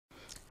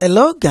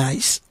Hello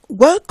guys,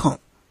 welcome.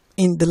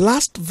 In the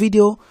last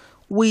video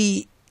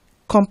we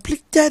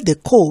completed the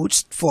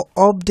codes for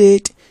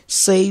update,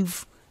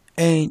 save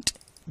and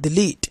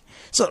delete.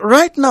 So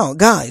right now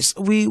guys,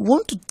 we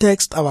want to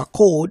text our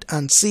code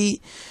and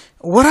see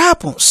what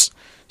happens.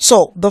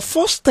 So the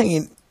first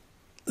thing,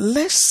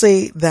 let's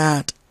say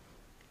that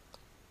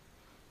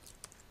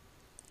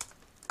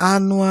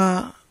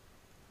general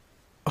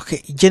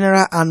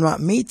annual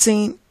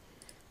meeting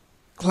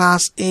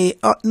class A,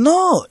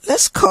 no,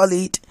 let's call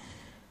it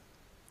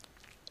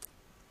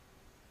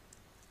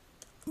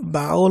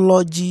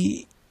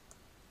biology,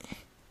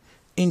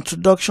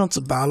 introduction to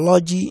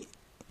biology.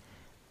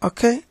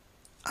 Okay,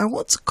 I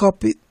want to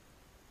copy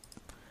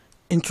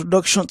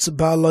introduction to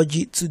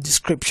biology to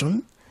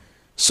description.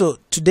 So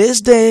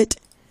today's date,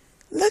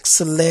 let's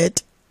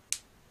select,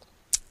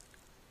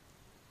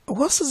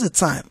 what is the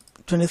time?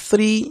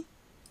 23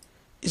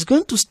 is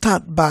going to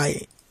start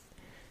by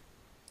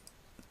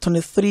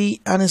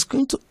 23 and it's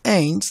going to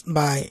end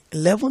by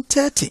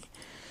 11:30.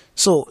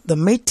 So the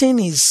meeting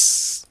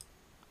is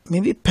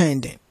maybe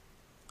pending.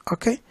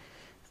 Okay,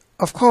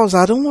 of course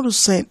I don't want to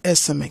send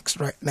SMS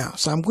right now,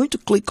 so I'm going to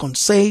click on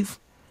save.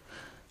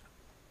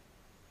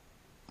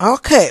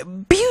 Okay,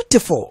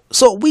 beautiful.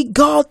 So we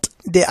got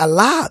the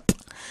alert,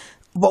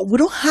 but we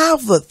don't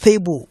have the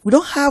table, we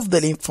don't have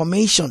the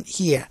information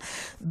here.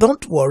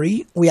 Don't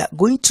worry, we are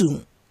going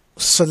to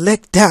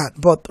select that.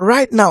 But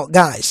right now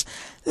guys,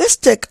 let's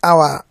check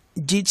our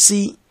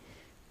Jitsi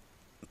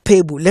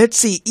table. Let's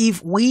see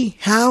if we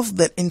have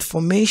the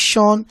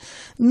information,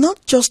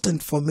 not just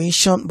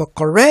information but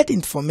correct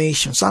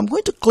information. So I'm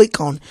going to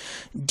click on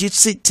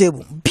Jitsi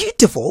table.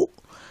 Beautiful.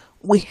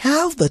 We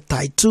have the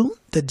title,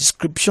 the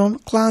description,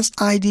 class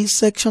ID,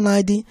 section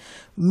ID,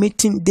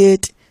 meeting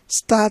date,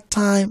 start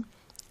time,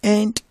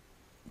 end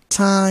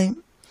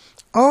time.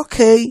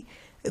 Okay,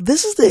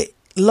 this is the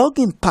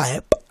login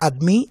type,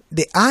 admin.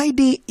 The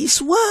ID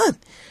is 1,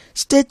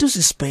 status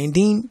is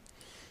pending,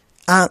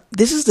 and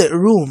this is the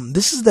room,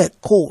 this is the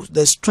code,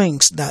 the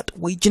strings that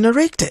we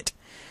generated,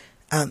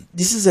 and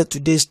this is the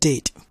today's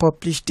date,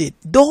 published date.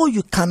 Though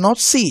you cannot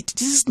see it,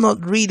 this is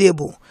not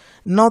readable,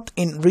 not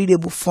in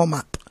readable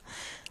format,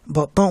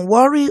 but don't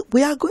worry,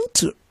 we are going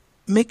to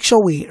make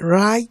sure we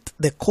write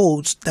the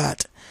codes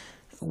that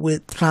will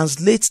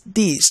translate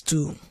this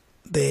to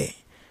the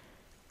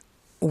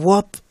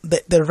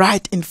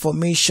right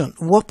information,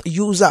 what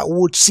user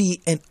would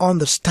see and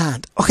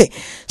understand. Okay,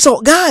 so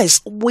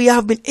guys, we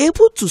have been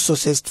able to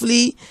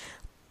successfully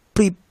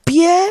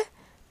prepare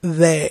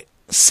the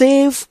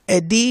save,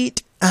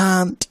 edit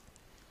and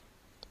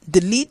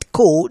delete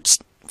codes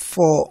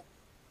for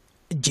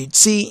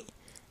Jitsi.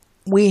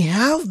 We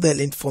have the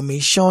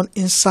information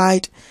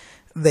inside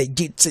the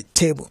Jitsi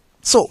table.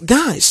 So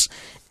guys,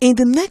 in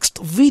the next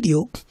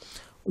video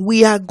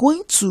we are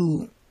going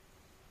to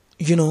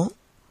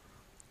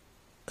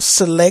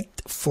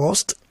select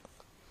first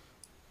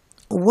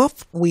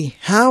what we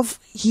have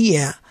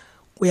here.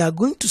 We are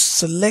going to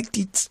select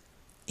it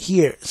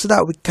here so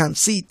that we can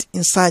see it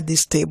inside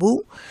this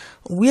table,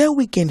 where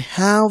we can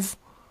have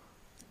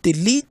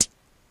delete.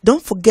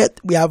 Don't forget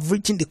we have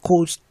written the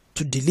codes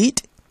to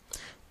delete,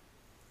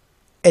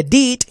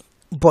 edit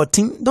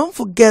button. Don't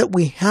forget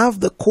we have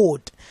the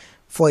code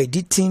for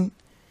editing,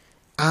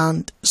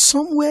 and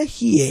somewhere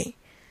here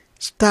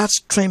start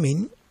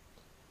streaming.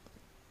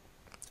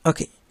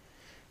 Okay,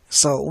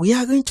 so we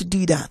are going to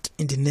do that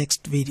in the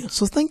next video.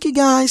 So thank you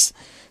guys.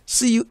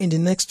 See you in the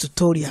next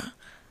tutorial.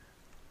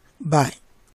 Bye.